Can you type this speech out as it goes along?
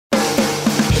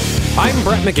I'm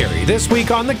Brett McGarry. This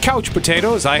week on the Couch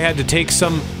Potatoes, I had to take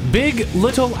some big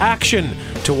little action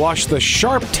to wash the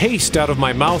sharp taste out of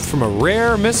my mouth from a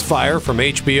rare misfire from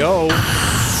HBO.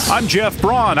 I'm Jeff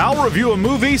Braun. I'll review a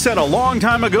movie set a long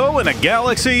time ago in a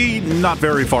galaxy not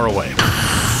very far away.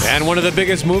 And one of the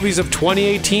biggest movies of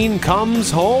 2018 comes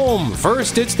home.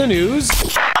 First, it's the news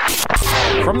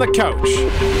from the couch.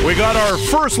 We got our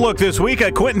first look this week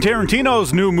at Quentin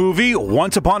Tarantino's new movie,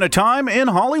 Once Upon a Time in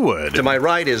Hollywood. To my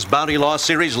right is Bounty Law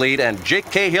series lead and Jake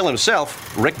Cahill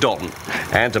himself, Rick Dalton.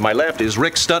 And to my left is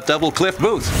Rick's stunt double, Cliff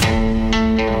Booth.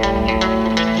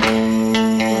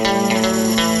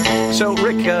 So,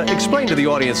 Rick, explain to the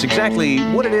audience exactly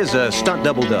what it is a stunt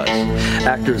double does.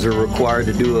 Actors are required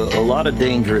to do a lot of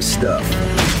dangerous stuff.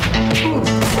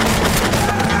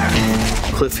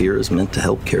 Cliff here is meant to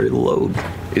help carry the load.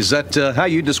 Is that how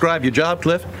you describe your job,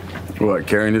 Cliff? What,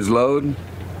 carrying his load?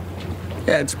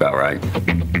 Yeah, it's about right.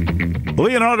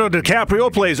 Leonardo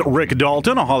DiCaprio plays Rick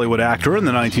Dalton, a Hollywood actor in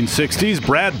the 1960s.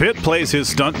 Brad Pitt plays his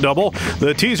stunt double.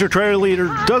 The teaser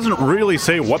trailer doesn't really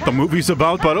say what the movie's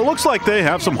about, but it looks like they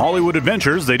have some Hollywood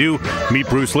adventures. They do meet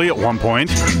Bruce Lee at one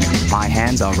point. My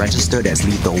hands are registered as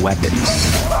lethal weapons.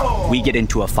 We get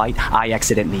into a fight, I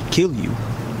accidentally kill you.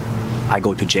 I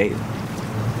go to jail.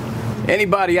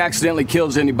 Anybody accidentally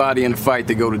kills anybody in a fight,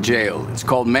 they go to jail. It's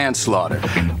called manslaughter.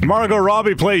 Margot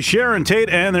Robbie plays Sharon Tate,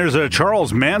 and there's a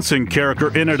Charles Manson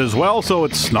character in it as well, so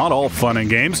it's not all fun and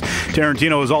games.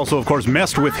 Tarantino has also, of course,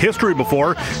 messed with history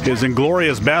before. His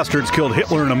Inglourious Bastards killed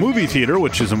Hitler in a movie theater,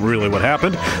 which isn't really what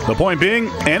happened. The point being,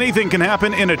 anything can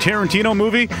happen in a Tarantino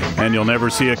movie, and you'll never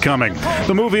see it coming.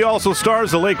 The movie also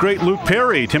stars the late, great Luke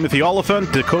Perry, Timothy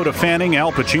Olyphant, Dakota Fanning,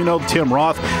 Al Pacino, Tim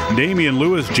Roth, Damian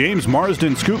Lewis, James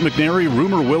Marsden, Scoot McNairy,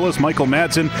 Rumer Willis, Michael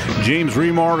Madsen, James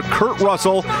Remar, Kurt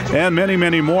Russell, and many,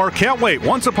 many more. Can't wait.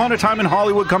 Once Upon a Time in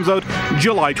Hollywood comes out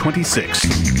July 26th.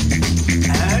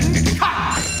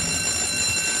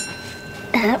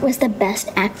 That was the best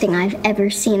acting I've ever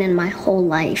seen in my whole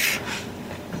life.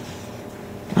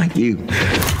 Like you.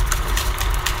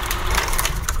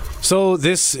 So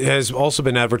this has also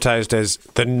been advertised as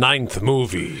the 9th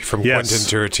movie from Quentin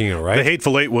Tarantino, right? The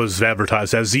Hateful Eight was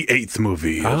advertised as the 8th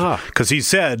movie. Because he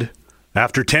said,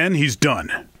 after 10, he's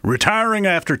done. Retiring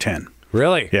after 10.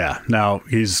 Really? Yeah. Now,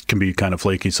 can be kind of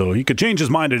flaky, so he could change his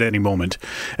mind at any moment.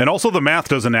 And also the math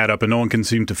doesn't add up, and no one can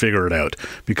seem to figure it out.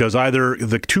 Because either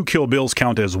the 2 Kill Bills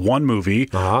count as one movie,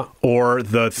 or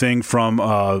the thing from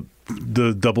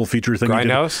the double feature thing.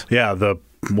 Grindhouse? Yeah,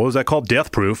 what was that called?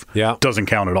 Death Proof. Yeah. Doesn't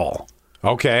count at all.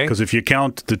 Okay. Because if you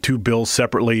count the 2 bills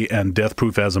separately and Death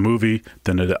Proof as a movie,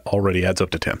 then it already adds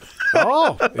up to 10.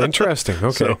 Oh, interesting.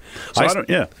 Okay.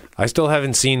 I still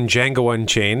haven't seen Django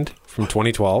Unchained from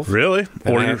 2012. Really?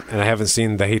 And I haven't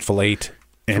seen The Hateful Eight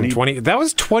from 20... That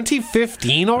was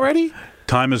 2015 already?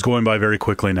 Time is going by very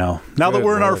quickly now. Now that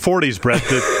we're in our 40s, Brett,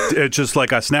 it's just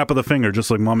like a snap of the finger, just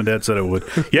like Mom and Dad said it would.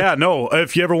 Yeah, no,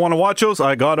 if you ever want to watch those,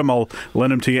 I got them. I'll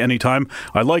lend them to you anytime.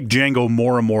 I like Django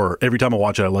more and more. Every time I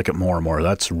watch it, I like it more and more.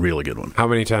 That's a really good one. How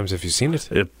many times have you seen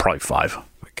it? Probably 5.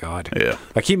 My God. Yeah.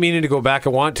 I keep meaning to go back. I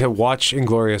want to watch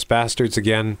Inglourious Bastards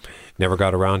again. Never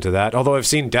got around to that. Although I've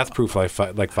seen Death Proof like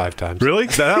 5 times. Really?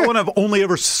 That one I've only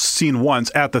ever seen once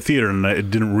at the theater, and I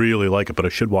didn't really like it, but I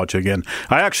should watch it again.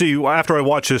 I actually, after I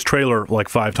watched this trailer like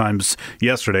 5 times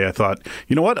yesterday, I thought,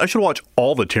 you know what? I should watch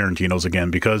all the Tarantinos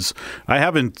again, because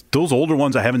those older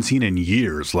ones I haven't seen in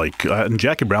years. And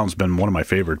Jackie Brown's been one of my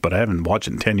favorite, but I haven't watched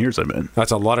it in 10 years,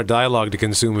 That's a lot of dialogue to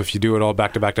consume if you do it all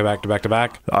back to back to back to back to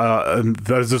back. And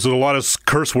there's a lot of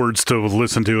curse words to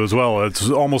listen to as well. It's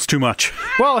almost too much.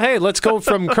 Well, hey, let's go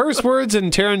from curse words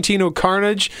and Tarantino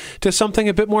carnage to something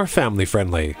a bit more family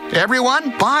friendly.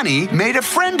 Everyone, Bonnie made a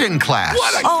friend in class.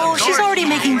 She's already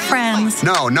making friends.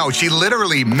 No, she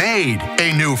literally made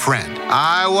a new friend.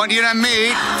 I want you to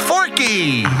meet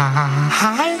Forky.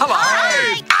 Hi. Hello.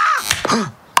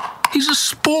 Hi. He's a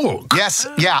spook. Yes,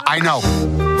 yeah, I know.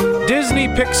 Disney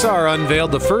Pixar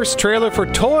unveiled the first trailer for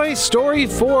Toy Story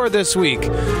 4 this week.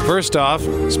 First off,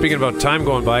 speaking about time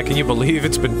going by, can you believe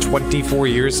it's been 24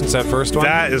 years since that first one?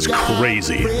 That is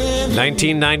crazy.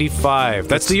 1995.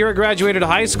 That's the year I graduated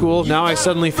high school. Now I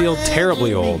suddenly feel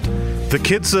terribly old. The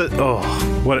kids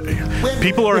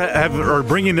people are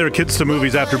bringing their kids to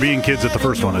movies after being kids at the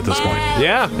first one at this point.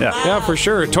 Yeah, for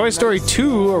sure. Toy Story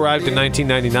 2 arrived in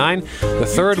 1999. The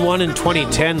third one in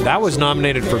 2010. That was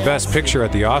nominated for Best Picture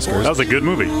at the Oscars. That was a good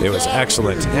movie. It was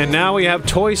excellent. And now we have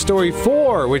Toy Story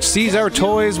 4, which sees our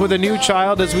toys with a new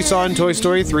child, as we saw in Toy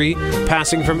Story 3,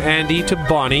 passing from Andy to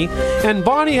Bonnie. And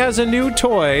Bonnie has a new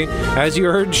toy. As you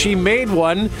heard, she made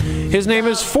one. His name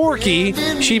is Forky.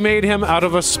 She made him out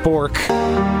of a spork.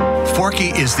 Forky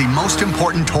is the most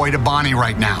important toy to Bonnie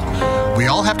right now. We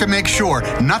all have to make sure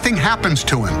nothing happens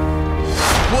to him.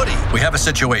 Woody, we have a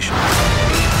situation.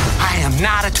 I am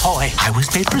not a toy. I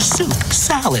was made for soup,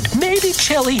 salad, maybe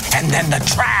chili, and then the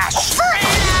trash.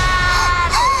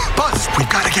 Buzz, we've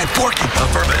got to get Forky.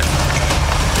 Affirmative.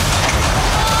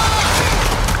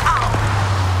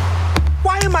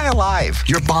 Why am I alive?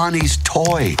 You're Bonnie's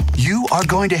toy. You are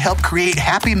going to help create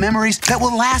happy memories that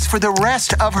will last for the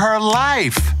rest of her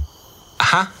life.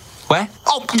 Huh? What?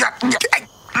 Oh,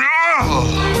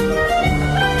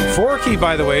 Forky,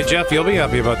 by the way, Jeff, you'll be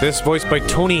happy about this, voiced by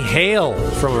Tony Hale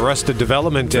from Arrested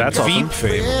Development and Veep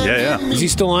fame. Yeah. Is he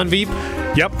still on Veep?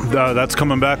 Yep, that's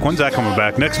coming back. When's that coming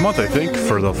back? Next month, I think,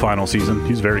 for the final season.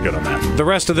 He's very good on that. The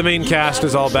rest of the main cast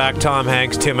is all back. Tom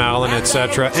Hanks, Tim Allen,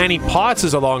 etc. Annie Potts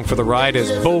is along for the ride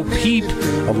as Bo Peep,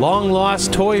 a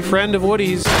long-lost toy friend of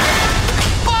Woody's.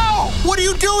 What are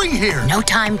you doing here? No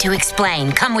time to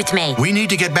explain. Come with me. We need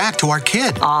to get back to our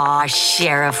kid. Aw,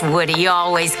 Sheriff Woody,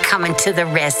 always coming to the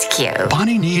rescue.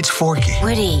 Bonnie needs Forky.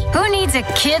 Woody, who needs a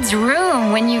kid's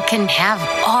room when you can have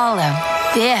all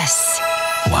of this?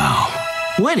 Wow.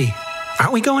 Woody,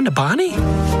 aren't we going to Bonnie?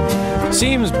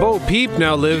 Seems Bo Peep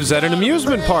now lives at an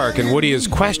amusement park, and Woody is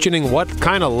questioning what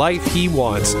kind of life he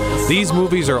wants. These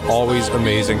movies are always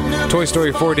amazing. Toy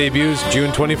Story 4 debuts June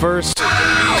 21st.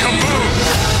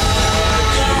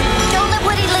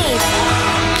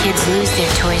 Kids lose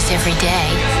their toys every day.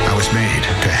 I was made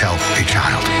to help a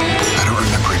child. I don't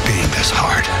remember it being this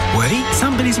hard. Woody,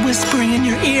 somebody's whispering in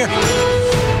your ear.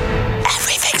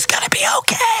 Everything's gonna be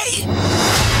okay.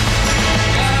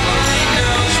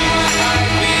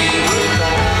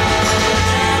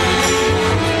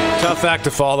 Tough act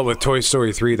to follow with Toy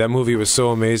Story 3. That movie was so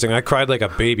amazing. I cried like a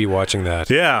baby watching that.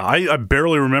 Yeah, I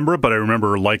barely remember it, but I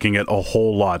remember liking it a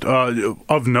whole lot.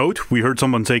 Of note, we heard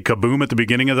someone say Kaboom at the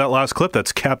beginning of that last clip.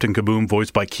 That's Captain Kaboom,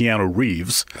 voiced by Keanu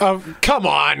Reeves. Come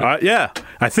on! Yeah,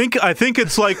 I think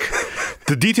it's like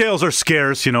the details are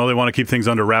scarce. You know, they want to keep things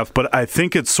under wraps, but I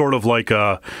think it's sort of like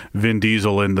Vin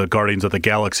Diesel in the Guardians of the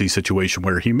Galaxy situation,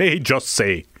 where he may just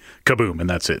say Kaboom, and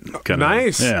that's it.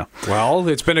 Nice. Yeah. Well,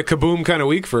 it's been a kaboom kind of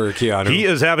week for Keanu. He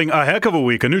is having a heck of a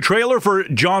week. A new trailer for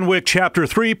John Wick Chapter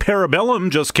 3, Parabellum,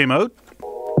 just came out.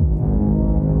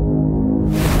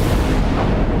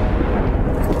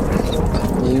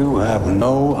 You have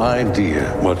no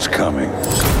idea what's coming.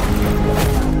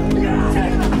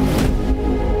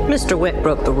 Mr. Wick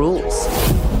broke the rules.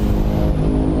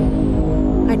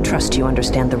 I trust you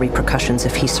understand the repercussions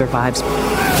if he survives.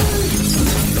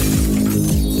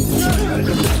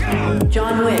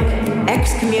 John Wick,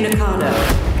 excommunicado,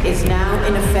 is now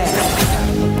in effect.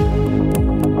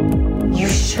 You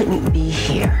shouldn't be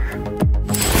here.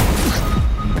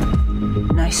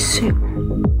 Nice suit.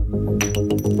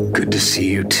 Good to see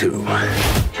you too.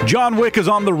 John Wick is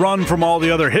on the run from all the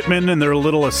other hitmen in their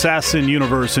little assassin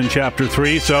universe in Chapter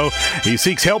 3, so he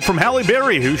seeks help from Halle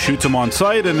Berry, who shoots him on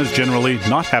sight and is generally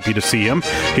not happy to see him.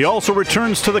 He also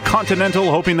returns to the Continental,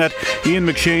 hoping that Ian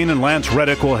McShane and Lance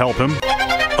Reddick will help him.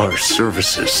 Our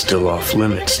service is still off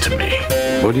limits to me.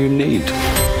 What do you need?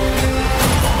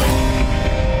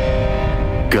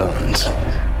 Guns.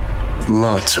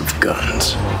 Lots of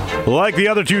guns. Like the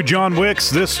other two John Wicks,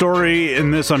 this story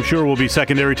in this I'm sure will be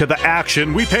secondary to the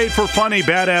action. We paid for funny,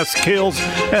 badass kills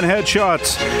and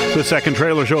headshots. The second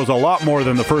trailer shows a lot more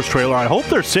than the first trailer. I hope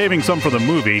they're saving some for the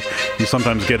movie. You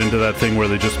sometimes get into that thing where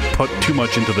they just put too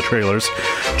much into the trailers.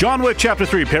 John Wick Chapter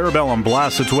 3, Parabellum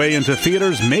blasts its way into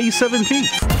theaters May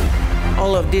 17th.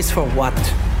 All of this for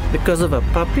what? Because of a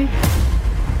puppy?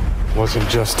 Wasn't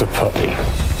just a puppy.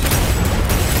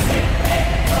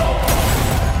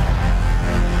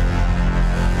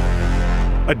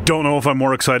 I don't know if I'm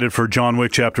more excited for John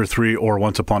Wick Chapter 3 or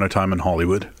Once Upon a Time in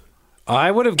Hollywood.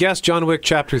 I would have guessed John Wick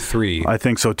Chapter 3. I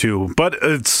think so too. But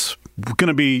it's going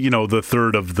to be, the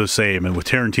third of the same. And with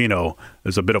Tarantino,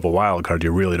 there's a bit of a wild card.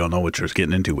 You really don't know what you're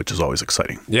getting into, which is always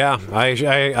exciting. Yeah,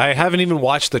 I haven't even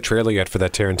watched the trailer yet for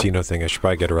that Tarantino thing. I should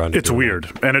probably get around to it. It's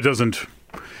weird. And it doesn't...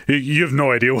 You have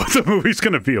no idea what the movie's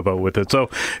going to be about with it.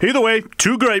 So either way,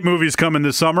 two great movies coming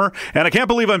this summer. And I can't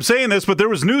believe I'm saying this, but there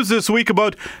was news this week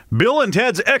about Bill and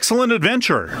Ted's Excellent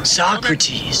Adventure.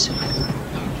 Socrates.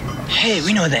 Hey,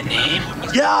 we know that name.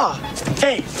 Yeah.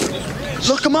 Hey,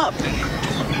 look him up.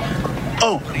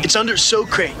 Oh, it's under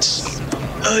Socrates.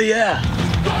 Oh, yeah.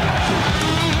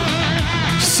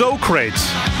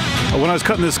 Socrates. when I was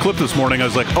cutting this clip this morning, I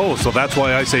was like, oh, so that's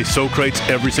why I say Socrates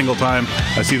every single time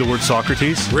I see the word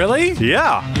Socrates. Really?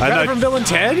 Yeah. You got it from Bill and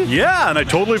Ted? Yeah, and I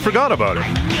totally forgot about it.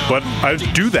 But I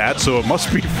do that, so it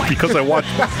must be because I watched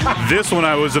this when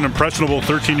I was an impressionable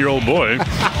 13-year-old boy.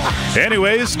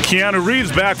 Anyways, Keanu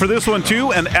Reeves back for this one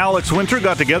too, and Alex Winter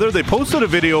got together. They posted a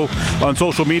video on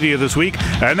social media this week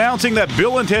announcing that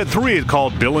Bill and Ted 3,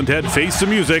 called Bill and Ted Face the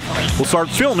Music, will start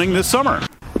filming this summer.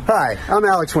 Hi, I'm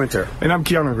Alex Winter. And I'm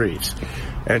Keanu Reeves.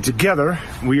 And together,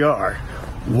 we are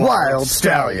Wild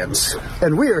Stallions.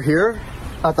 And we are here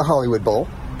at the Hollywood Bowl,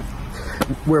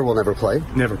 where we'll never play.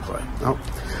 Never play. Oh.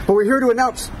 But we're here to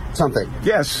announce something.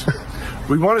 Yes.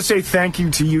 We want to say thank you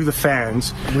to you, the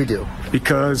fans. We do.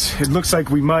 Because it looks like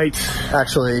we might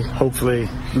actually, hopefully,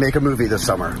 make a movie this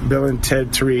summer. Bill and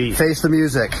Ted 3. Face the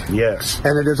Music. Yes.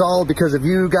 And it is all because of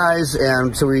you guys,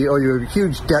 and so we owe you a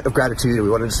huge debt of gratitude, and we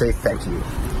wanted to say thank you.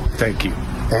 Thank you.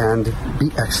 And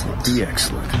be excellent. Be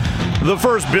excellent. The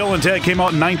first Bill and Ted came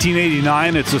out in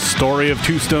 1989. It's a story of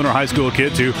two stoner high school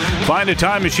kids who find a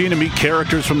time machine and meet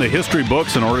characters from the history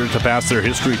books in order to pass their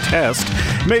history test.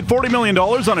 Made $40 million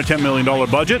on a $10 million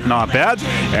budget. Not bad.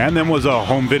 And then was a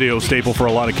home video staple for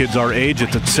a lot of kids our age.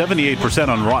 It's at 78%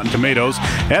 on Rotten Tomatoes.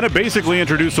 And it basically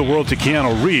introduced the world to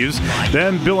Keanu Reeves.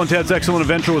 Then Bill and Ted's Excellent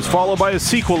Adventure was followed by a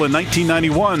sequel in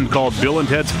 1991 called Bill and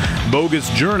Ted's Bogus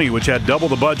Journey, which had double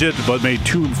the budget but made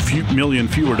 $2 million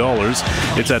fewer dollars.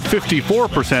 It's at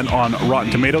 54% on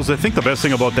Rotten Tomatoes. I think the best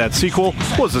thing about that sequel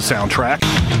was the soundtrack.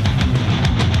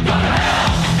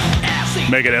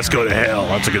 Megadeth, Go to Hell.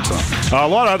 That's a good song. A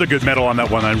lot of other good metal on that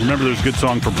one. I remember there's a good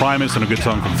song from Primus and a good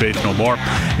song from Faith No More.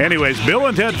 Anyways, Bill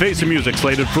and Ted Face the Music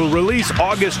slated for release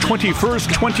August 21st,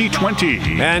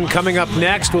 2020. And coming up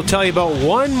next, we'll tell you about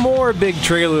one more big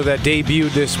trailer that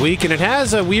debuted this week, and it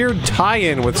has a weird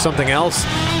tie-in with something else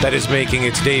that is making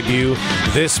its debut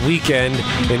this weekend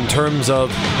in terms of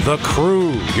The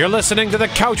Crew. You're listening to The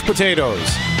Couch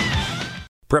Potatoes.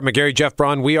 Brett McGarry, Jeff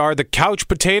Braun, we are the Couch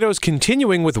Potatoes,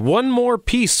 continuing with one more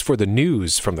piece for the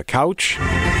news from the couch.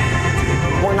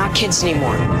 We're not kids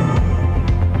anymore.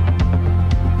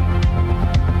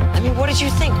 I mean, what did you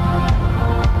think?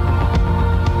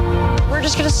 We're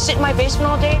just gonna sit in my basement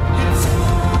all day?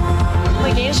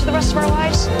 Play games for the rest of our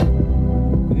lives?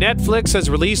 Netflix has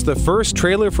released the first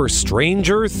trailer for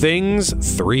Stranger Things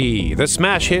 3. The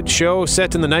smash hit show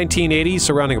set in the 1980s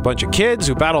surrounding a bunch of kids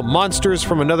who battle monsters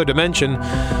from another dimension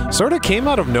sort of came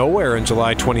out of nowhere in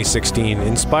July 2016,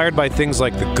 inspired by things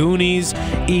like The Goonies,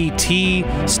 E.T.,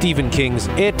 Stephen King's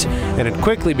It, and it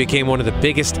quickly became one of the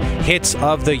biggest hits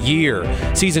of the year.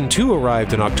 Season 2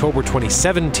 arrived in October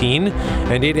 2017,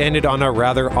 and it ended on a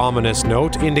rather ominous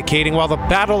note, indicating while the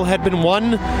battle had been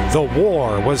won, the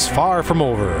war was far from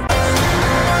over. It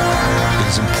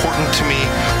is important to me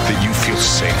that you feel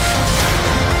safe.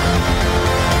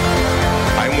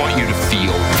 I want you to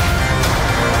feel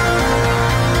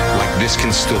like this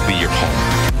can still be your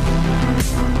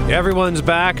home. Everyone's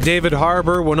back. David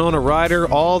Harbour, Winona Ryder,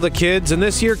 all the kids, and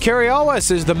this year Carrie Elwes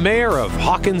is the mayor of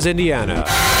Hawkins, Indiana.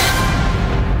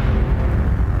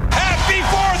 Happy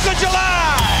 4th of July!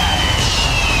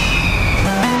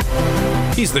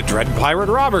 He's the Dread Pirate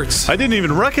Roberts. I didn't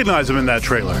even recognize him in that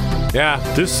trailer. Yeah.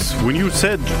 When you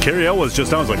said Carrie Elwes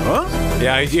just now, I was like, huh?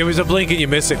 Yeah, it was a blink and you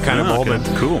miss it kind of moment.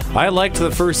 Okay. Cool. I liked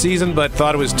the first season, but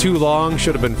thought it was too long.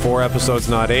 Should have been 4 episodes,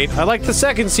 not 8. I liked the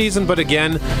second season, but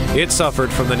again, it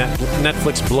suffered from the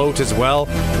Netflix bloat as well.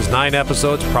 It was 9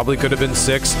 episodes, probably could have been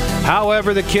 6.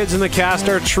 However, the kids in the cast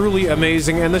are truly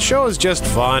amazing, and the show is just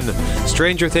fun.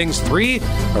 Stranger Things 3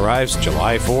 arrives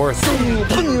July 4th.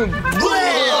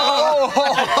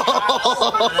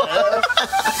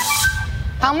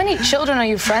 How many children are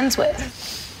you friends with?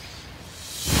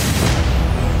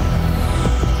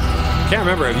 Can't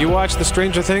remember. Have you watched the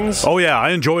Stranger Things? Oh yeah,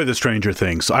 I enjoy the Stranger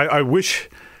Things. I wish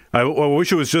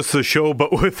it was just the show,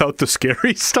 but without the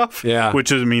scary stuff. Yeah,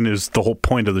 which is the whole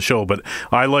point of the show. But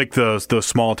I like the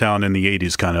small town in the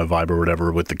 '80s kind of vibe or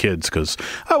whatever with the kids, because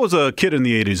I was a kid in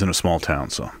the '80s in a small town.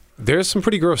 So there's some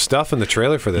pretty gross stuff in the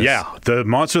trailer for this. Yeah, the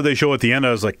monster they show at the end,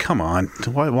 I was like, come on,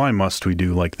 why must we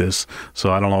do like this?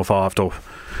 So I don't know if I'll have to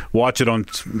watch it on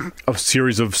a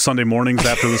series of Sunday mornings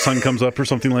after the sun comes up or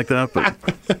something like that. But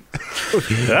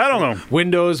I don't know.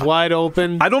 Windows wide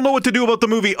open. I don't know what to do about the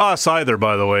movie Us either,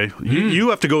 by the way. You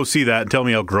have to go see that and tell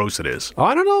me how gross it is.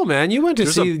 I don't know, man. You went to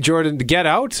see Jordan Get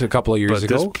Out a couple of years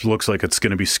ago. This looks like it's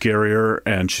going to be scarier,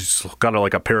 and she's got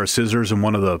like a pair of scissors in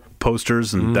one of the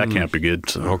posters, and that can't be good.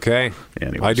 So. Okay.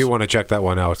 Anyways. I do want to check that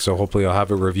one out, so hopefully I'll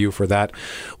have a review for that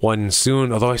one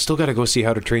soon. Although I still got to go see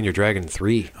How to Train Your Dragon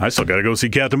 3. I still got to go see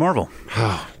Captain Marvel.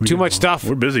 Too much stuff.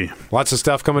 We're busy. Lots of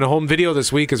stuff coming to home video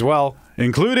this week as well.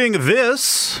 Including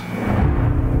this.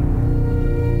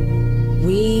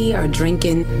 We are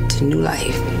drinking to new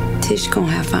life. Tish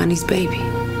gonna have Fonny's baby.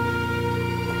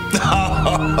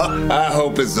 I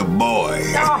hope it's a boy.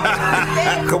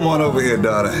 Come on over here,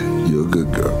 daughter. You're a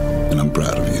good girl, and I'm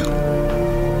proud of you.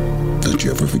 Don't you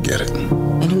ever forget it.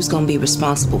 And who's gonna be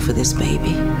responsible for this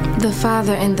baby? The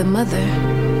father and the mother.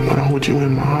 I don't hold you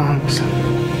in my arms.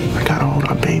 I gotta hold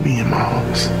our baby in my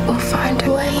arms. We'll find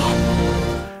a way.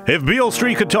 If Beale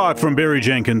Street Could Talk from Barry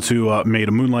Jenkins, who made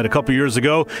a Moonlight a couple years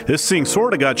ago, this thing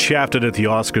sort of got shafted at the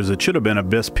Oscars. It should have been a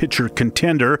Best Picture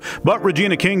contender, but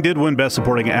Regina King did win Best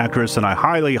Supporting Actress, and I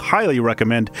highly, highly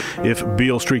recommend If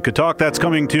Beale Street Could Talk. That's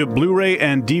coming to Blu-ray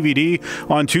and DVD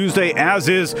on Tuesday, as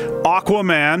is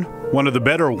Aquaman, one of the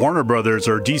better Warner Brothers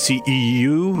or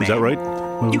DCEU. Is that right?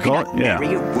 What do we call it?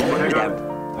 Yeah.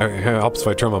 It helps if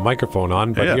I turn my microphone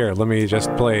on, but here, let me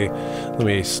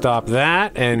stop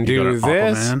that and do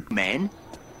this. Man,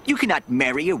 you cannot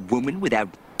marry a woman without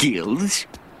gills.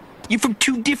 You're from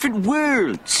two different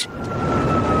worlds.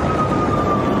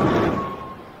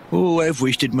 Oh, I've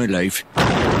wasted my life.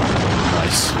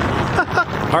 Nice.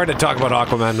 Hard to talk about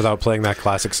Aquaman without playing that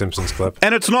classic Simpsons clip.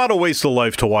 And it's not a waste of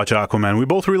life to watch Aquaman. We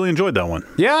both really enjoyed that one.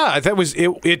 Yeah, I thought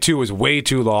it too was way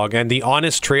too long. And the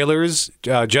Honest trailers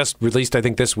just released, I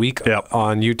think, this week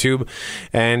on YouTube.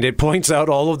 And it points out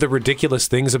all of the ridiculous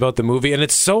things about the movie. And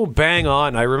it's so bang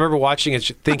on. I remember watching it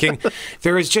thinking,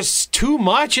 there is just too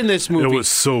much in this movie. It was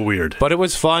so weird. But it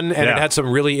was fun, and it had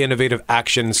some really innovative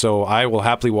action. So I will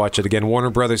happily watch it again. Warner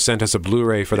Brothers sent us a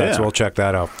Blu-ray for that, so we'll check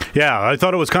that out. Yeah, I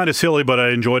thought it was kind of silly, but I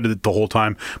enjoyed it the whole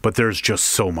time. But there's just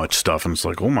so much stuff, and it's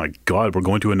like, oh my God, we're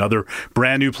going to another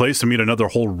brand new place to meet another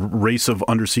whole race of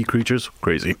undersea creatures.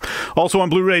 Crazy. Also on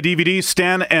Blu-ray DVD,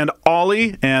 Stan and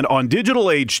Ollie, and on digital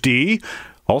HD,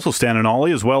 also Stan and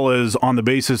Ollie, as well as On the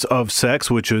Basis of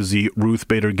Sex, which is the Ruth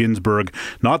Bader Ginsburg,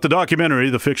 not the documentary,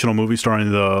 the fictional movie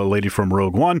starring the lady from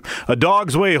Rogue One. A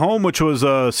Dog's Way Home, which was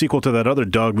a sequel to that other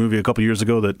dog movie a couple years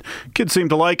ago that kids seem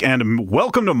to like. And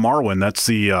Welcome to Marwen, that's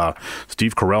the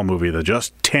Steve Carell movie that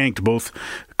just tanked both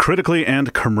critically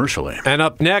and commercially. And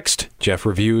up next, Jeff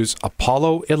reviews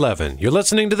Apollo 11. You're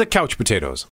listening to The Couch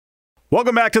Potatoes.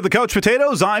 Welcome back to The Couch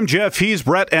Potatoes. I'm Jeff, he's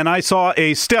Brett, and I saw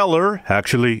a stellar,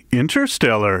 actually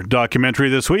interstellar, documentary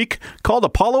this week called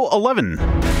Apollo 11. The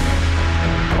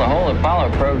whole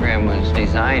Apollo program was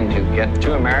designed to get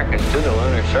two Americans to the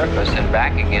lunar surface and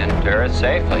back again to Earth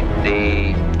safely.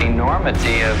 The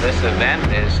enormity of this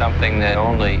event is something that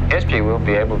only history will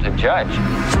be able to judge.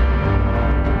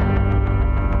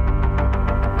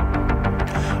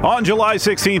 On July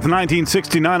 16th,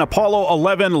 1969, Apollo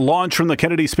 11 launched from the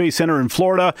Kennedy Space Center in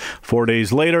Florida. 4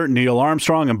 days later, Neil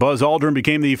Armstrong and Buzz Aldrin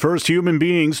became the first human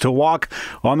beings to walk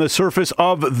on the surface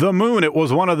of the moon. It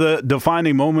was one of the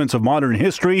defining moments of modern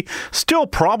history. Still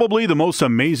probably the most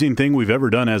amazing thing we've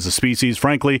ever done as a species.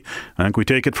 Frankly, I think we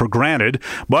take it for granted.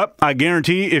 But I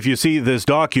guarantee if you see this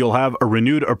doc, you'll have a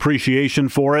renewed appreciation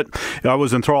for it. I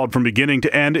was enthralled from beginning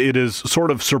to end. It is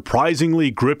sort of surprisingly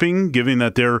gripping, given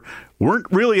that there weren't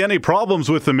really any problems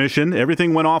with the mission.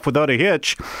 Everything went off without a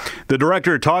hitch. The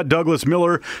director, Todd Douglas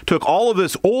Miller, took all of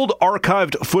this old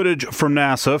archived footage from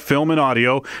NASA, film and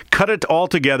audio, cut it all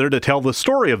together to tell the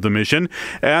story of the mission,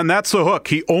 and that's the hook.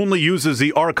 He only uses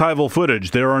the archival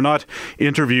footage. There are not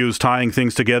interviews tying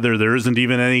things together. There isn't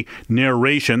even any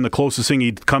narration. The closest thing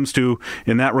he comes to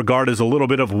in that regard is a little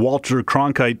bit of Walter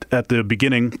Cronkite at the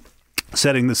beginning,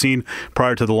 setting the scene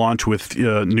prior to the launch with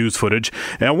news footage.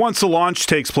 And once the launch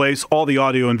takes place, all the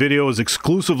audio and video is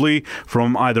exclusively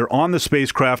from either on the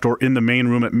spacecraft or in the main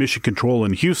room at Mission Control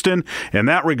in Houston. In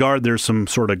that regard, there's some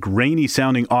sort of grainy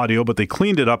sounding audio, but they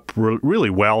cleaned it up really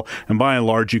well, and by and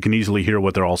large, you can easily hear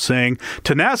what they're all saying.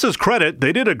 To NASA's credit,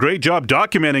 they did a great job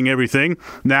documenting everything.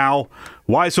 Now,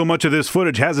 why so much of this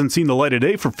footage hasn't seen the light of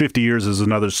day for 50 years is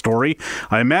another story.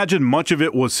 I imagine much of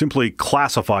it was simply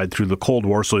classified through the Cold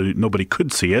War, so nobody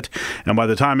could see it. And by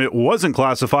the time it wasn't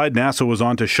classified, NASA was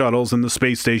onto shuttles and the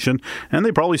space station, and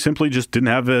they probably simply just didn't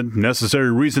have a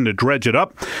necessary reason to dredge it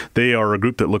up. They are a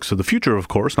group that looks to the future, of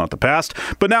course, not the past.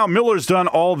 But now Miller's done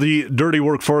all the dirty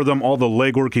work for them, all the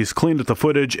legwork. He's cleaned up the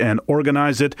footage and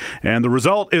organized it, and the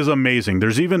result is amazing.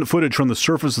 There's even footage from the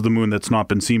surface of the moon that's not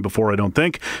been seen before, I don't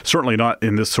think. Certainly not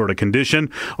in this sort of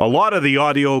condition. A lot of the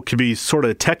audio can be sort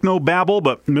of techno babble,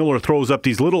 but Miller throws up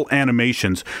these little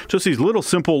animations, just these little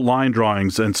simple line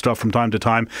drawings and stuff from time to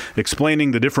time, explaining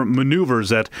the different maneuvers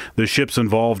that the ships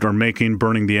involved are making,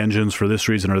 burning the engines for this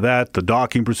reason or that, the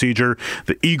docking procedure,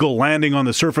 the Eagle landing on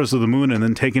the surface of the moon and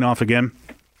then taking off again.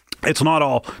 It's not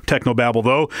all technobabble,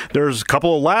 though. There's a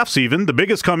couple of laughs, even. The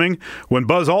biggest coming when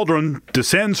Buzz Aldrin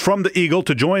descends from the Eagle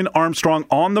to join Armstrong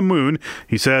on the moon.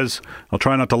 He says, "I'll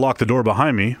try not to lock the door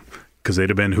behind me," because they'd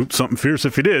have been hooped something fierce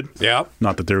if he did. Yeah.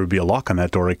 Not that there would be a lock on that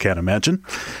door, I can't imagine.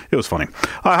 It was funny.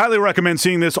 I highly recommend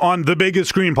seeing this on the biggest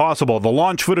screen possible. The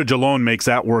launch footage alone makes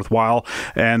that worthwhile,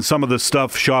 and some of the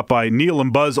stuff shot by Neil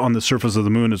and Buzz on the surface of the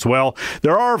moon as well.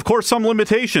 There are, of course, some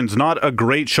limitations. Not a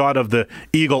great shot of the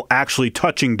Eagle actually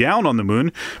touching down on the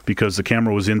moon, because the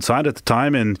camera was inside at the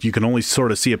time, and you can only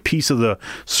sort of see a piece of the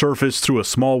surface through a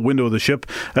small window of the ship.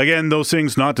 Again, those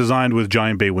things not designed with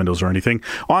giant bay windows or anything.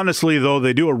 Honestly, though,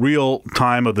 they do a real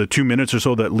time of the 2 minutes or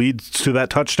so that leads to that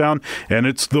touchdown, and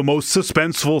it's the most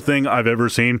suspenseful thing I've ever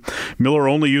seen. Miller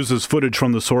only uses footage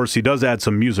from the source. He does add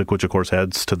some music, which of course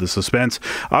adds to the suspense.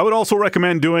 I would also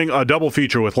recommend doing a double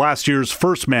feature with last year's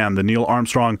First Man, the Neil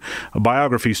Armstrong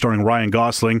biography starring Ryan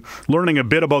Gosling. Learning a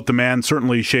bit about the man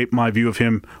certainly shaped my view of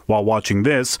him while watching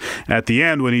this. At the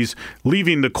end, when he's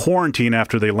leaving the quarantine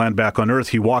after they land back on Earth,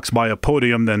 he walks by a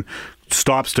podium, then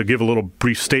stops to give a little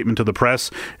brief statement to the press,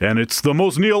 and it's the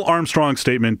most Neil Armstrong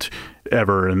statement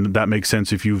ever, and that makes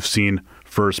sense if you've seen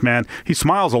First Man. He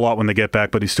smiles a lot when they get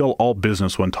back, but he's still all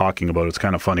business when talking about it. It's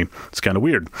kind of funny. It's kind of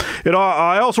weird.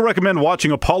 I also recommend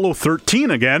watching Apollo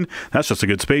 13 again. That's just a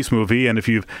good space movie, and if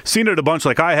you've seen it a bunch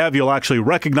like I have, you'll actually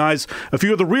recognize a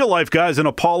few of the real-life guys in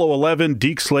Apollo 11.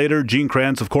 Deke Slater, Gene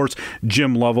Kranz, of course,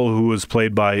 Jim Lovell, who was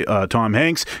played by Tom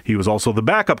Hanks. He was also the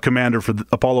backup commander for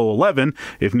Apollo 11.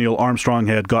 If Neil Armstrong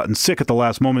had gotten sick at the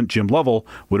last moment, Jim Lovell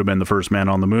would have been the first man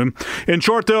on the moon. In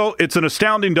short, though, it's an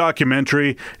astounding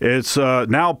documentary. It's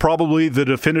now probably the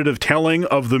definitive telling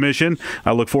of the mission.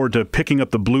 I look forward to picking up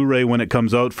the Blu-ray when it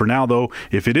comes out. For now, though,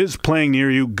 if it is playing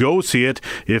near you, go see it.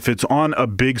 If it's on a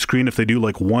big screen, if they do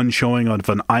like one showing of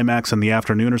an IMAX in the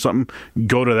afternoon or something,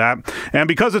 go to that. And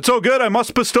because it's so good, I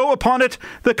must bestow upon it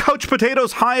the Couch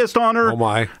Potato's highest honor. Oh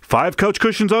my. 5 couch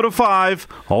cushions out of 5,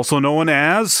 also known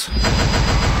as...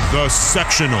 The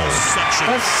Sectional.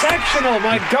 The Sectional,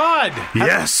 my God!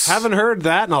 Yes, haven't heard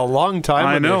that in a long time.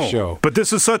 I know. This show. But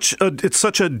this is such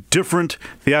a different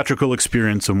theatrical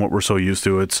experience than what we're so used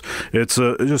to. It's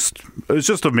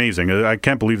just amazing. I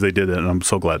can't believe they did it, and I'm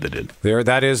so glad they did.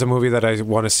 That is a movie that I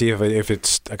want to see if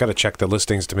it's. I got to check the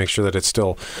listings to make sure that it's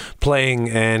still playing.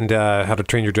 And How to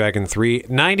Train Your Dragon 3,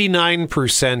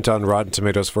 99% on Rotten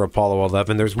Tomatoes for Apollo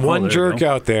 11. There's one jerk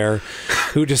out there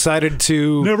who decided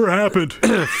to never happened.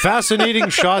 Fascinating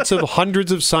shots of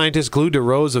hundreds of scientists glued to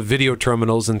rows of video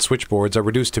terminals and switchboards are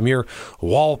reduced to mere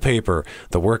wallpaper.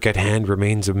 The work at hand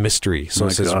remains a mystery, so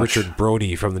says Richard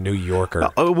Brody from the New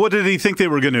Yorker. What did he think they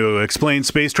were going to explain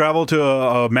space travel to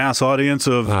a mass audience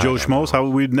of Joe Schmoes? How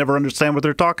we'd never understand what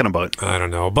they're talking about? I don't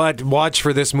know, but watch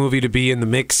for this movie to be in the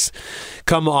mix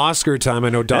come Oscar time. I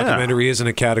know documentary isn't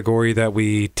a category that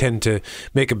we tend to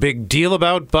make a big deal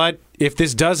about, but if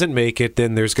this doesn't make it,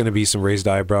 then there's going to be some raised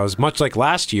eyebrows, much like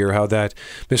last year, how that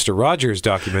Mr. Rogers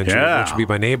documentary, Which Would Be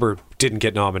My Neighbor, didn't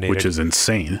get nominated. Which is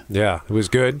insane. Yeah, it was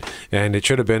good, and it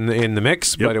should have been in the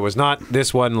mix, but it was not.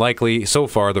 This one, likely, so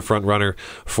far, the front runner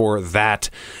for that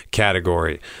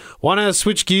category. Want to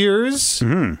switch gears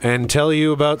and tell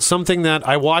you about something that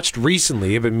I watched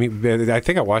recently. I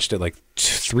think I watched it like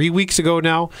 3 weeks ago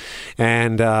now,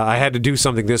 and I had to do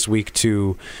something this week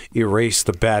to erase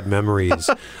the bad memories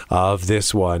of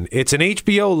this one. It's an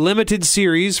HBO limited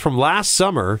series from last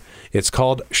summer. It's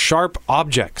called Sharp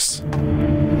Objects. I'm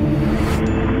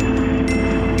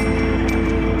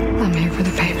here for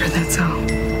the paper, that's all.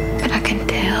 But I can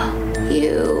tell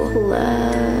you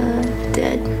love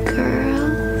dead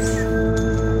girls.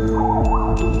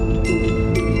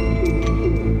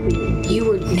 You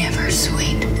were never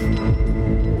sweet.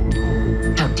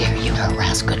 How dare you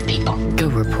harass good people? Go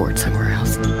report somewhere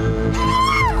else.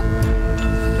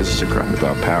 This is a crime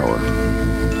about power.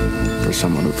 For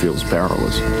someone who feels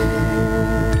powerless.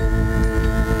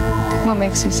 What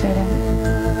makes you say that?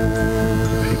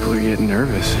 People are getting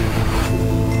nervous.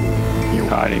 You're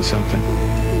hiding something.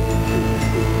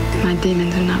 My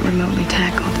demons are not remotely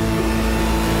tackled.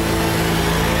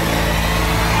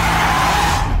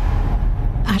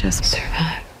 I just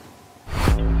survive.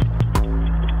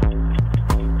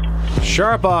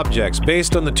 Sharp Objects,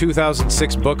 based on the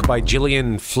 2006 book by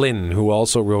Gillian Flynn, who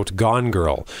also wrote Gone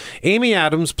Girl. Amy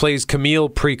Adams plays Camille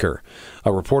Preaker,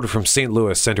 a reporter from St.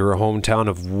 Louis sent to her hometown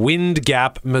of Wind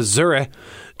Gap, Missouri,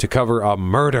 to cover a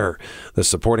murder. The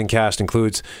supporting cast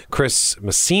includes Chris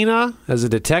Messina as a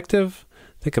detective.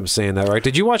 I think I'm saying that right.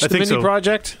 Did you watch The Mindy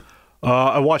Project?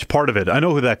 I watched part of it. I know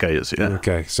who that guy is. Yeah.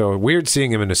 Okay, so weird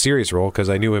seeing him in a serious role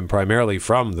because I knew him primarily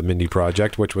from The Mindy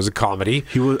Project, which was a comedy.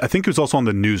 I think he was also on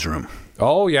The Newsroom.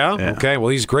 Oh, yeah? Okay. Well,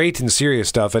 he's great in serious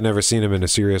stuff. I've never seen him in a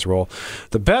serious role.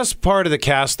 The best part of the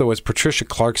cast, though, is Patricia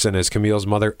Clarkson as Camille's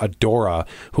mother, Adora,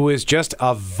 who is just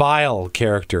a vile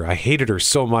character. I hated her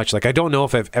so much. Like, I don't know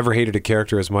if I've ever hated a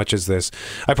character as much as this.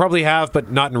 I probably have,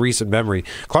 but not in recent memory.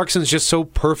 Clarkson's just so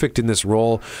perfect in this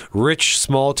role. Rich,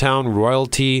 small-town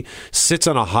royalty, sits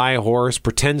on a high horse,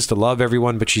 pretends to love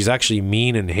everyone, but she's actually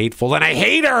mean and hateful, and I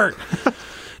hate her!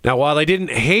 Now, while I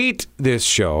didn't hate this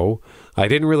show, I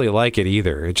didn't really like it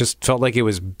either. It just felt like it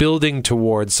was building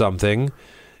towards something,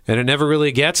 and it never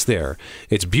really gets there.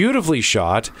 It's beautifully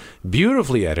shot,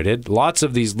 beautifully edited, lots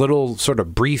of these little sort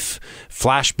of brief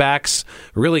flashbacks,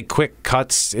 really quick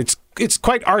cuts. It's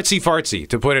quite artsy-fartsy,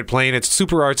 to put it plain. It's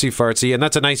super artsy-fartsy, and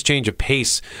that's a nice change of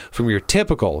pace from your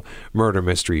typical murder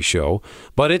mystery show.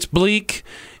 But it's bleak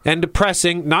and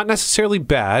depressing, not necessarily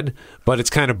bad, but it's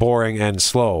kind of boring and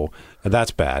slow.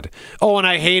 That's bad. Oh, and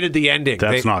I hated the ending.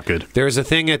 That's not good. There's a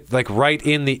thing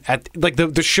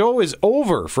the show is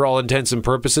over for all intents and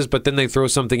purposes, but then they throw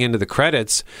something into the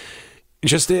credits.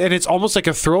 And it's almost like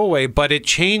a throwaway, but it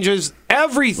changes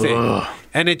everything. Ugh.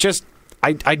 And it just,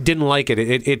 I didn't like it.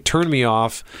 It turned me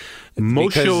off.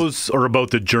 Most shows are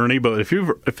about the journey, but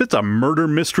if it's a murder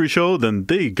mystery show, then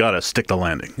they gotta stick the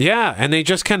landing. Yeah, and they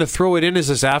just kind of throw it in as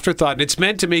this afterthought, and it's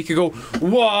meant to make you go,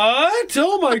 what?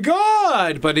 Oh my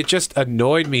God! But it just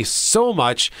annoyed me so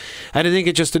much, and I think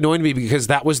it just annoyed me because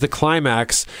that was the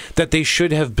climax that they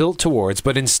should have built towards,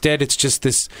 but instead it's just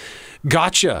this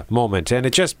gotcha moment, and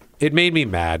it made me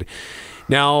mad.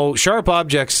 Now, Sharp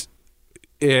Objects,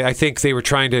 I think they were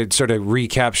trying to sort of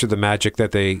recapture the magic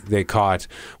that they caught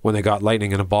when they got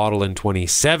Lightning in a Bottle in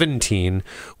 2017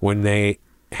 when they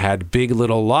had Big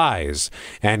Little Lies.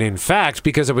 And in fact,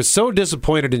 because I was so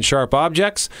disappointed in Sharp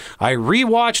Objects, I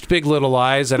rewatched Big Little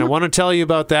Lies, and I want to tell you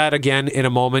about that again in a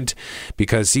moment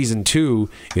because season 2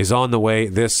 is on the way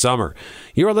this summer.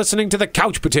 You are listening to The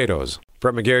Couch Potatoes.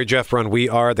 Brett McGarry, Jeff Brun, we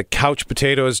are The Couch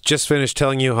Potatoes. Just finished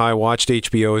telling you how I watched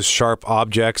HBO's Sharp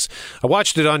Objects. I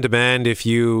watched it on demand. If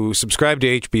you subscribe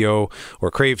to HBO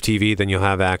or Crave TV, then you'll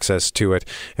have access to it.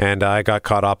 And I got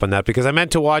caught up on that because I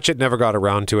meant to watch it, never got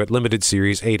around to it. Limited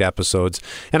series, 8 episodes.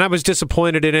 And I was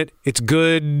disappointed in it. It's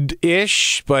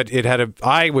good-ish, but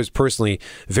I was personally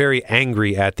very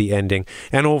angry at the ending.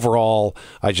 And overall,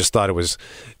 I just thought it was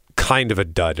kind of a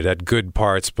dud. It had good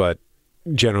parts, but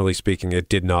generally speaking, it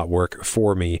did not work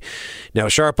for me. Now,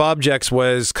 Sharp Objects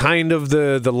was kind of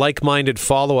the like-minded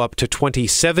follow-up to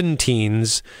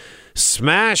 2017's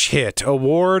smash hit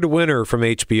award winner from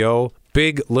HBO,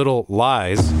 Big Little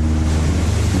Lies.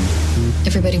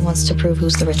 Everybody wants to prove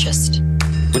who's the richest.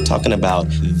 We're talking about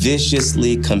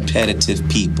viciously competitive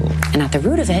people. And at the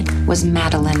root of it was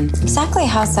Madeline. Exactly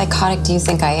how psychotic do you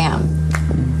think I am?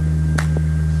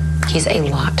 He's a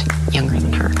lot younger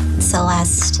than her.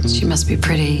 Celeste. She must be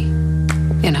pretty,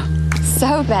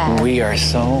 So bad. We are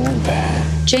so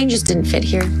bad. Jane just didn't fit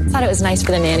here. Thought it was nice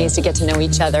for the nannies to get to know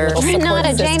each other.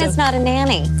 Jane is not a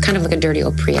nanny. Kind of like a dirty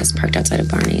old Prius parked outside of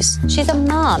Barney's. She's a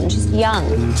mom. She's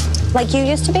young. Like you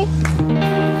used to be.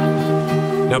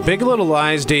 Now, Big Little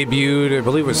Lies debuted, I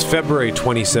believe it was February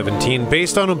 2017,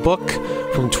 based on a book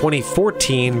from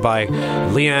 2014 by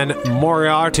Leanne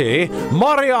Moriarty. Oh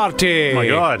my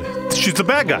God. She's the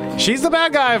bad guy. She's the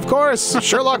bad guy, of course.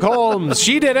 Sherlock Holmes.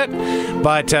 She did it.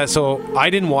 But so I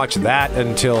didn't watch that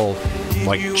until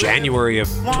like January of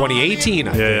 2018,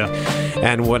 I think. Yeah.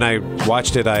 And when I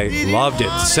watched it, I loved it.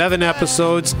 7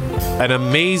 episodes, an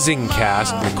amazing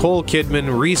cast. Nicole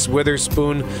Kidman, Reese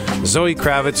Witherspoon, Zoe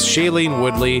Kravitz, Shailene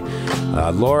Woodley,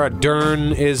 Laura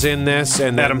Dern is in this.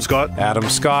 And Adam Scott. Adam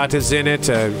Scott is in it.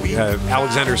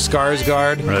 Alexander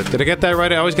Skarsgård. Right. Did I get that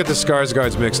right? I always get the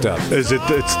Skarsgårds mixed up. It's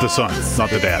the son, not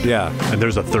the dad. Yeah. And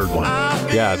there's a third one.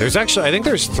 Yeah, I think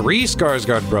there's 3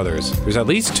 Skarsgård brothers. There's at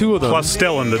least 2 of them. Plus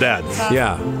Stellan, the dad.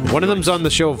 Yeah. One of them's on the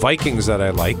show Vikings that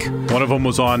I like. One of them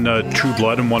was on True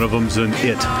Blood, and one of them's in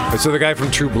It. So the guy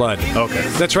from True Blood. Okay.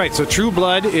 That's right. So True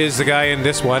Blood is the guy in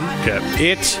this one. Okay.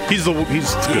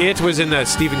 It was in the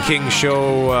Stephen King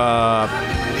show.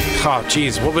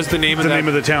 What was the name of that? The name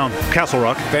of the town, Castle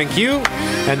Rock. Thank you.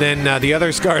 And then the other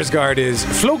Skarsgård is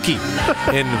Floki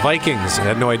in Vikings. I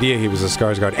had no idea he was a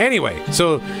Skarsgård. Anyway,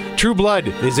 so True Blood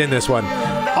is in this one.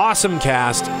 Awesome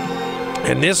cast.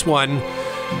 And this one,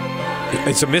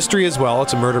 it's a mystery as well.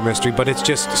 It's a murder mystery, but it's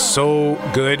just so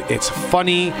good. It's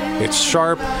funny. It's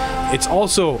sharp. It's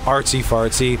also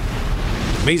artsy-fartsy.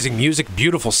 Amazing music,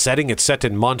 beautiful setting. It's set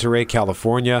in Monterey,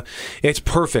 California. It's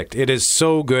perfect. It is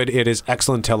so good. It is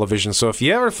excellent television. So if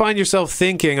you ever find yourself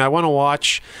thinking, I want to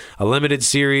watch a limited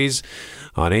series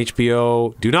on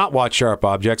HBO, do not watch Sharp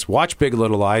Objects. Watch Big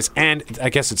Little Lies. And I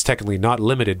guess it's technically not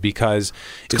limited because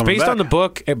it's based on the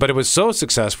book, but it was so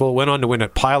successful, went on to win a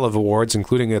pile of awards,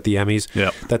 including at the Emmys,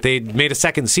 that they made a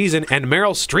second season, and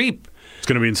Meryl Streep is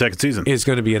going to be in second season. Is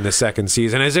going to be in the second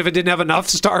season. As if it didn't have enough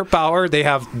star power, they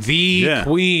have the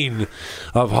queen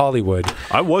of Hollywood.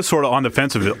 I was sort of on the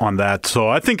fence on that, so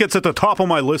I think it's at the top of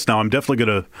my list now. I'm definitely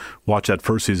going to watch that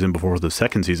first season before the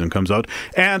second season comes out.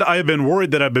 And I have been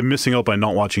worried that I've been missing out by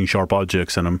not watching Sharp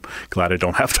Objects, and I'm glad I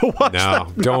don't have to watch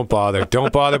that. No, don't bother.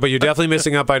 Don't bother, but you're definitely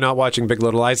missing out by not watching Big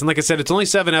Little Lies. And like I said, it's only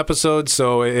 7 episodes,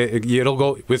 so it'll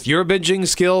go with your binging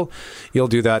skill. You'll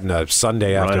do that in a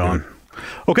Sunday afternoon.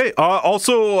 Okay,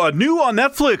 also new on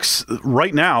Netflix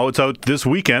right now. It's out this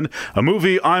weekend. A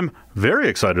movie I'm very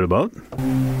excited about.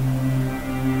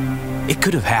 It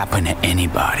could have happened to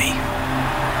anybody,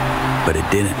 but it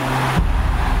didn't.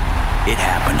 It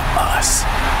happened to us.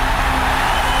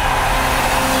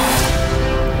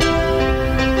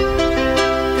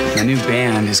 The new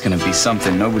band is going to be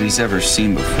something nobody's ever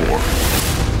seen before.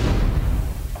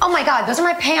 Oh my God, those are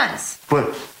my pants.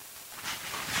 But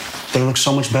they look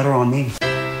so much better on me.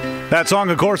 That song,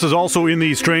 of course, is also in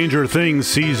the Stranger Things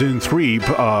Season 3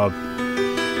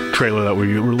 trailer that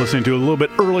we were listening to a little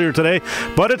bit earlier today.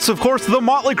 But it's, of course, the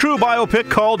Motley Crue biopic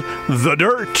called The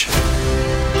Dirt.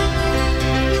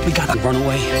 We got a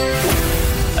runaway,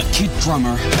 a kid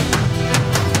drummer,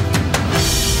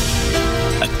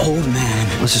 an old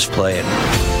man. Let's just play it.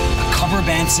 A cover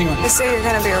band singer. They say you're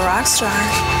gonna be a rock star.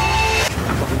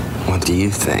 What do you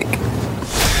think?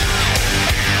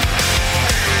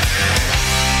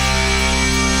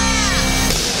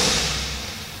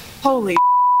 Holy.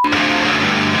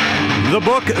 The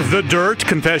book, The Dirt,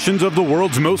 Confessions of the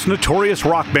World's Most Notorious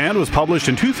Rock Band, was published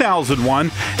in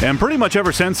 2001, and pretty much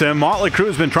ever since then, Motley Crue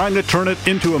has been trying to turn it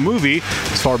into a movie.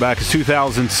 As far back as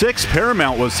 2006,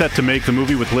 Paramount was set to make the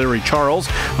movie with Larry Charles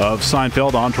of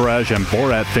Seinfeld, Entourage, and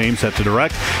Borat fame set to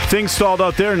direct. Things stalled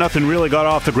out there. Nothing really got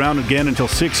off the ground again until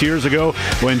 6 years ago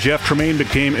when Jeff Tremaine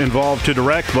became involved to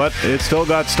direct, but it still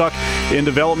got stuck in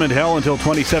development hell until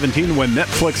 2017 when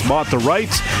Netflix bought the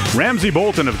rights. Ramsay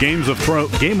Bolton of Game of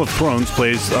Thrones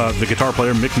plays the guitar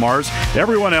player Mick Mars.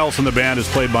 Everyone else in the band is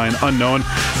played by an unknown.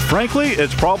 Frankly,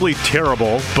 it's probably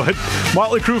terrible, but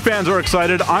Motley Crue fans are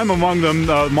excited. I'm among them.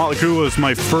 Motley Crue was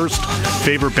my first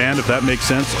favorite band, if that makes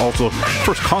sense. Also,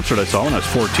 first concert I saw when I was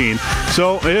 14.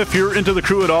 So if you're into the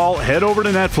Crue at all, head over to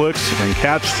Netflix and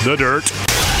catch The Dirt.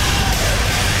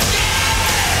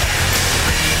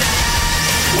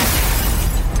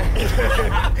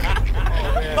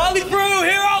 Motley Crue,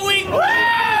 here all week!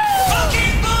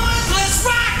 Okay, boys, let's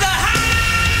rock the house!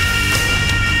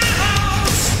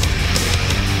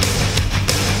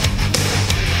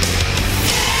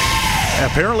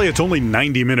 Apparently, it's only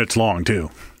 90 minutes long, too.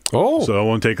 Oh. So it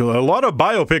won't take a lot of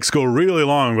biopics go really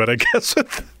long, but I guess I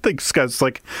think it's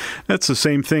like that's the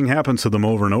same thing happens to them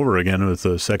over and over again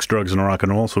with sex, drugs, and rock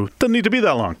and roll, so it doesn't need to be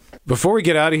that long. Before we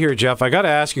get out of here, Jeff, I got to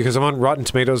ask you, because I'm on Rotten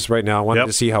Tomatoes right now. I wanted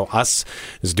to see how Us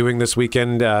is doing this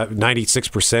weekend.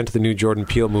 96%, the new Jordan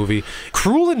Peele movie.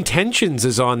 Cruel Intentions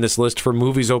is on this list for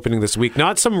movies opening this week.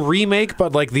 Not some remake,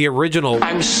 but like the original.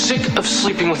 I'm sick of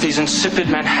sleeping with these insipid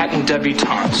Manhattan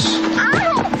debutantes.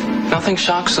 Nothing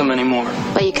shocks them anymore.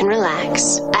 But you can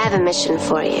relax. I have a mission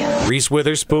for you. Reese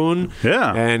Witherspoon.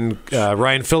 Yeah. And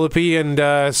Ryan Phillippe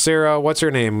and Sarah, what's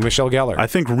her name? Michelle Gellar. I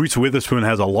think Reese Witherspoon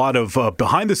has a lot of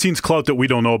behind-the-scenes clout that we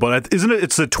don't know about. Isn't it?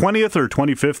 It's the 20th or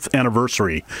 25th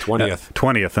anniversary. 20th.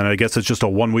 20th, and I guess it's just a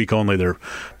 1 week only. They're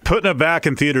putting it back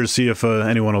in theaters, see if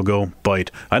anyone will go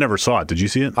bite. I never saw it. Did you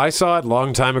see it? I saw it a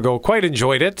long time ago. Quite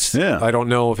enjoyed it. Yeah. I don't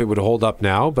know if it would hold up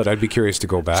now, but I'd be curious to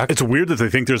go back. It's weird that they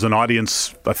think there's an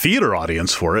audience, a theater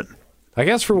audience for it. I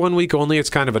guess for 1 week only, it's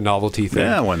kind of a novelty thing.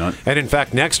 Yeah, why not? And in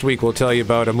fact, next week we'll tell you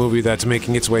about a movie that's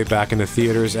making its way back into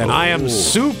theaters, and I am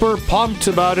super pumped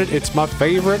about it. It's my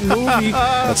favorite movie.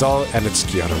 That's all, and it's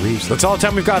Keanu Reeves. That's all the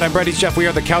time we've got. I'm Brady's Jeff. We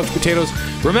are the Couch Potatoes.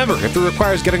 Remember, if it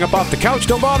requires getting up off the couch,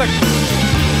 don't bother.